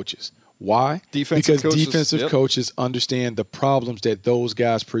defensive coaches. Why? Because defensive coaches understand the problems that those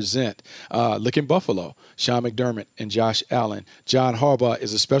guys present. Look in Buffalo, Sean McDermott and Josh Allen. John Harbaugh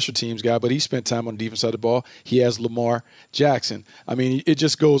is a special teams guy, but he spent time on the defense side of the ball. He has Lamar Jackson. I mean, it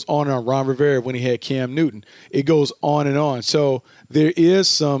just goes on and on. Ron Rivera when he had Cam Newton. It goes on and on. So there is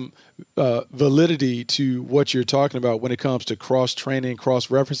some validity to what you're talking about when it comes to cross-training,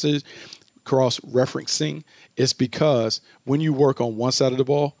 cross-references. cross-referencing, it's because when you work on one side of the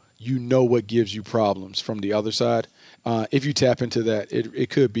ball, you know what gives you problems from the other side. If you tap into that, it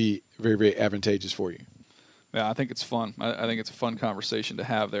could be very, very advantageous for you. Yeah, I think it's fun. I think it's a fun conversation to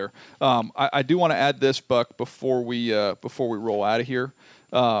have there. I do want to add this, Buck, before we roll out of here.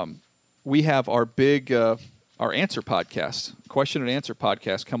 We have our big our answer podcast, question and answer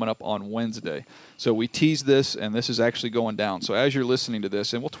podcast, coming up on Wednesday. So we teased this, and this is actually going down. So as you're listening to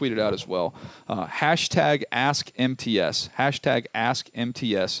this, and we'll tweet it out as well, hashtag AskMTS, hashtag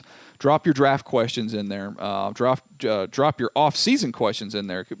AskMTS. Drop your draft questions in there. Drop your off-season questions in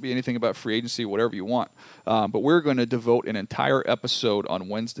there. It could be anything about free agency, whatever you want. But we're going to devote an entire episode on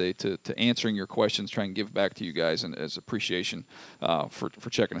Wednesday to answering your questions, try and give back to you guys and as appreciation for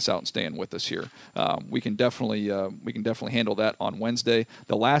checking us out and staying with us here. We can definitely handle that on Wednesday.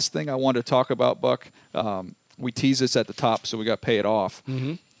 The last thing I wanted to talk about, Buck, we teased this at the top, so we got to pay it off.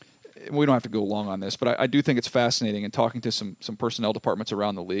 Mm-hmm. We don't have to go long on this, but I do think it's fascinating in talking to some personnel departments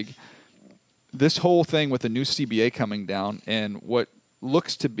around the league. This whole thing with the new CBA coming down, and what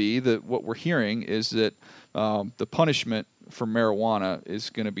looks to be what we're hearing is that the punishment for marijuana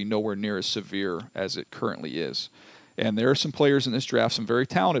is going to be nowhere near as severe as it currently is. And there are some players in this draft, some very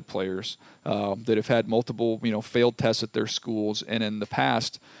talented players that have had multiple, failed tests at their schools, and in the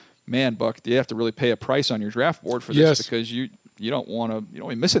past, man, Buck, you have to really pay a price on your draft board for this because you don't want to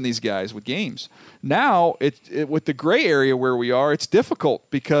be missing these guys with games. Now, with the gray area where we are, it's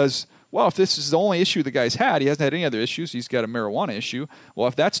difficult because, well, if this is the only issue the guy's had, he hasn't had any other issues, he's got a marijuana issue. Well,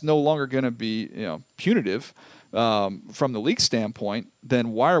 if that's no longer going to be punitive from the league standpoint,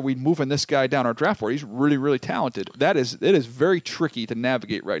 then why are we moving this guy down our draft board? He's really, really talented. It is very tricky to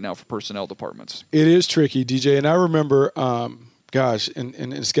navigate right now for personnel departments. It is tricky, DJ. And I remember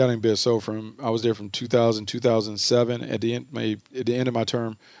in scouting bit, so I was there from 2000, 2007 at the end of my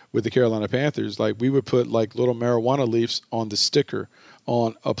term with the Carolina Panthers. Like, we would put like little marijuana leaves on the sticker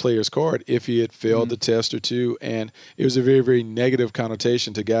on a player's card if he had failed the test or two, and it was a very, very negative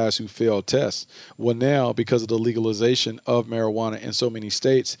connotation to guys who failed tests. Well, now, because of the legalization of marijuana in so many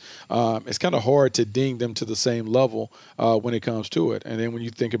states, it's kind of hard to ding them to the same level when it comes to it. And then when you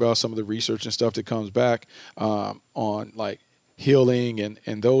think about some of the research and stuff that comes back on like healing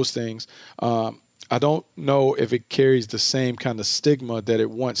and those things, I don't know if it carries the same kind of stigma that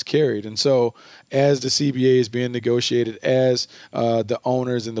it once carried. And so as the CBA is being negotiated, as the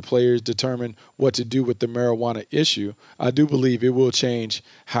owners and the players determine what to do with the marijuana issue, I do believe it will change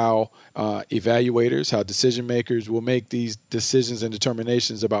how evaluators, how decision makers will make these decisions and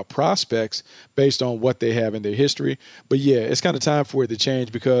determinations about prospects based on what they have in their history. But yeah, it's kind of time for it to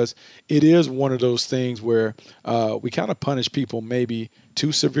change, because it is one of those things where we kind of punish people maybe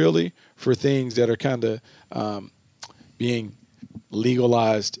too severely for things that are kind of being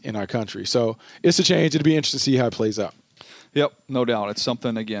legalized in our country. So it's a change. It'll be interesting to see how it plays out. Yep, no doubt. It's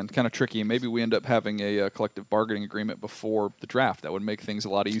something, again, kind of tricky. And maybe we end up having a collective bargaining agreement before the draft. That would make things a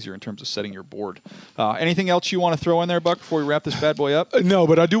lot easier in terms of setting your board. Anything else you want to throw in there, Buck, before we wrap this bad boy up? No,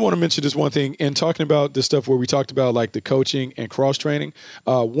 but I do want to mention this one thing. In talking about this stuff where we talked about like the coaching and cross-training,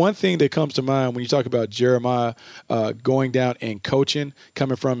 one thing that comes to mind when you talk about Jeremiah going down and coaching,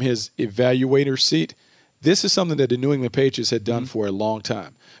 coming from his evaluator seat, this is something that the New England Patriots had done for a long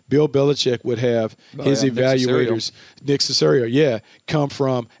time. Bill Belichick would have his evaluators, Nick Caserio, come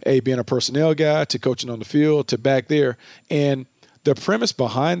from being a personnel guy to coaching on the field to back there. And the premise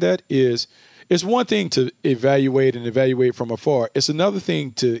behind that is, it's one thing to evaluate from afar. It's another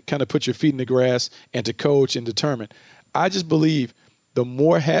thing to kind of put your feet in the grass and to coach and determine. I just believe the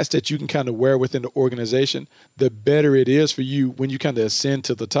more hats that you can kind of wear within the organization, the better it is for you when you kind of ascend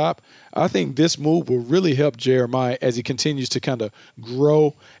to the top. I think this move will really help Jeremiah as he continues to kind of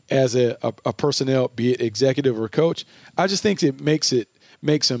grow as a personnel, be it executive or coach. I just think it makes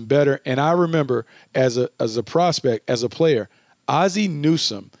him better. And I remember as a prospect, as a player, Ozzie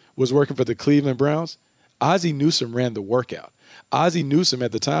Newsome was working for the Cleveland Browns. Ozzie Newsome ran the workout. Ozzie Newsome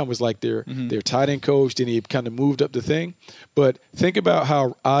at the time was like their tight end coach, and he kind of moved up the thing. But think about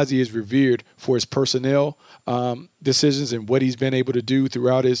how Ozzie is revered for his personnel decisions and what he's been able to do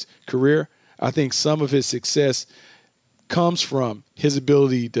throughout his career. I think some of his success comes from his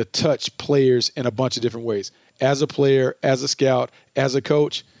ability to touch players in a bunch of different ways. As a player, as a scout, as a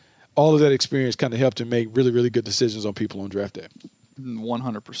coach, all of that experience kind of helped him make really, really good decisions on people on draft day.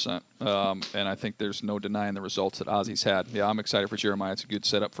 100%. And I think there's no denying the results that Ozzy's had. Yeah, I'm excited for Jeremiah. It's a good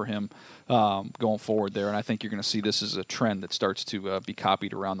setup for him going forward there. And I think you're going to see this as a trend that starts to be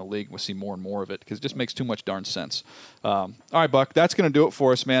copied around the league. We'll see more and more of it because it just makes too much darn sense. All right, Buck, that's going to do it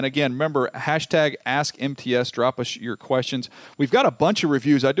for us, man. Again, remember, #AskMTS. Drop us your questions. We've got a bunch of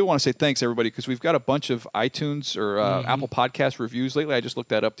reviews. I do want to say thanks, everybody, because we've got a bunch of iTunes or Apple Podcast reviews lately. I just looked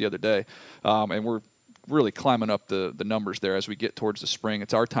that up the other day, and we're really climbing up the numbers there as we get towards the spring.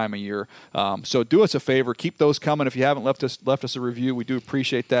 It's our time of year. So do us a favor. Keep those coming. If you haven't left us a review, we do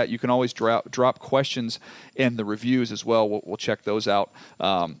appreciate that. You can always drop questions in the reviews as well. We'll check those out.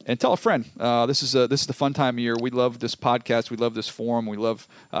 And tell a friend. This is the fun time of year. We love this podcast. We love this forum. We love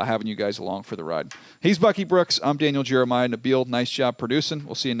having you guys along for the ride. He's Bucky Brooks. I'm Daniel Jeremiah. Nabil, nice job producing.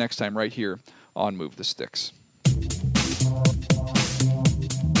 We'll see you next time right here on Move the Sticks.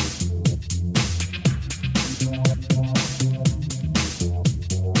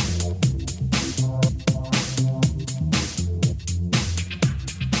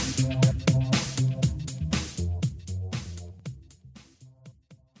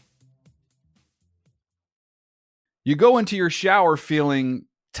 You go into your shower feeling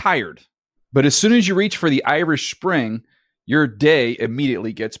tired, but as soon as you reach for the Irish Spring, your day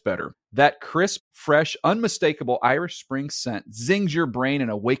immediately gets better. That crisp, fresh, unmistakable Irish Spring scent zings your brain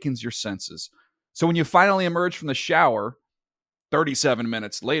and awakens your senses. So when you finally emerge from the shower 37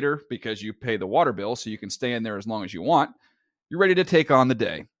 minutes later, because you pay the water bill so you can stay in there as long as you want, you're ready to take on the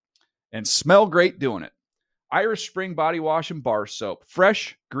day and smell great doing it. Irish Spring Body Wash and Bar Soap.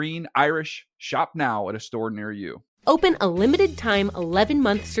 Fresh, green, Irish. Shop now at a store near you. Open a limited-time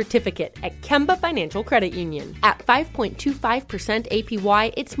 11-month certificate at Kemba Financial Credit Union. At 5.25%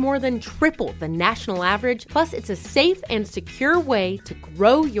 APY, it's more than triple the national average, plus it's a safe and secure way to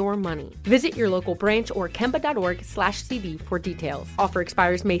grow your money. Visit your local branch or kemba.org/CD for details. Offer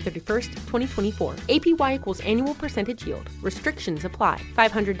expires May 31st, 2024. APY equals annual percentage yield. Restrictions apply.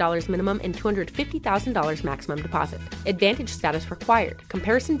 $500 minimum and $250,000 maximum deposit. Advantage status required.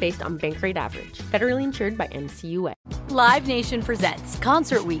 Comparison based on bank rate average. Federally insured by NCUA. Live Nation presents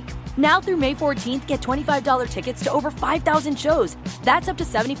Concert Week. Now through May 14th, get $25 tickets to over 5,000 shows. That's up to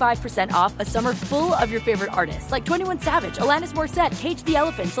 75% off a summer full of your favorite artists like 21 Savage, Alanis Morissette, Cage the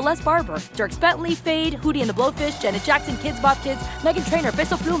Elephant, Celeste Barber, Dierks Bentley, Fade, Hootie and the Blowfish, Janet Jackson, Kids Bop Kids, Meghan Trainor,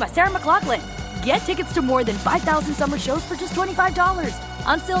 Peso Pluma, Sarah McLachlan. Get tickets to more than 5,000 summer shows for just $25.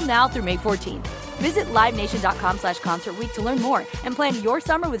 Until now through May 14th. Visit LiveNation.com/Concert Week to learn more and plan your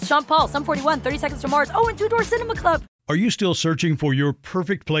summer with Sean Paul, Sum 41, 30 Seconds to Mars, and Two Door Cinema Club. Are you still searching for your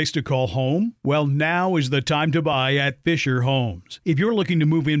perfect place to call home? Well, now is the time to buy at Fisher Homes. If you're looking to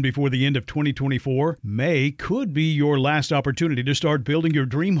move in before the end of 2024, May could be your last opportunity to start building your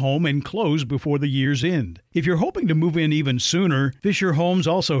dream home and close before the year's end. If you're hoping to move in even sooner, Fisher Homes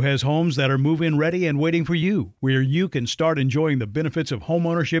also has homes that are move-in ready and waiting for you, where you can start enjoying the benefits of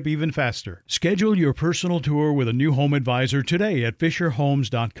homeownership even faster. Schedule your personal tour with a new home advisor today at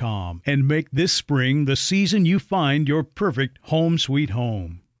FisherHomes.com and make this spring the season you find your perfect home sweet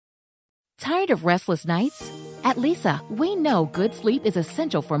home. Tired of restless nights? At Leesa, we know good sleep is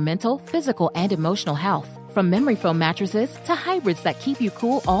essential for mental, physical, and emotional health. From memory foam mattresses to hybrids that keep you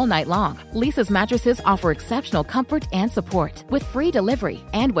cool all night long, Leesa's mattresses offer exceptional comfort and support with free delivery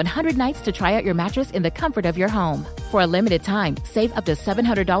and 100 nights to try out your mattress in the comfort of your home. For a limited time, save up to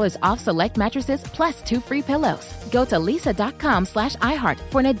 $700 off select mattresses plus 2 free pillows. Go to Leesa.com/iHeart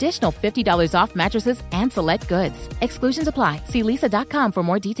for an additional $50 off mattresses and select goods. Exclusions apply. See Leesa.com for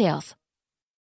more details.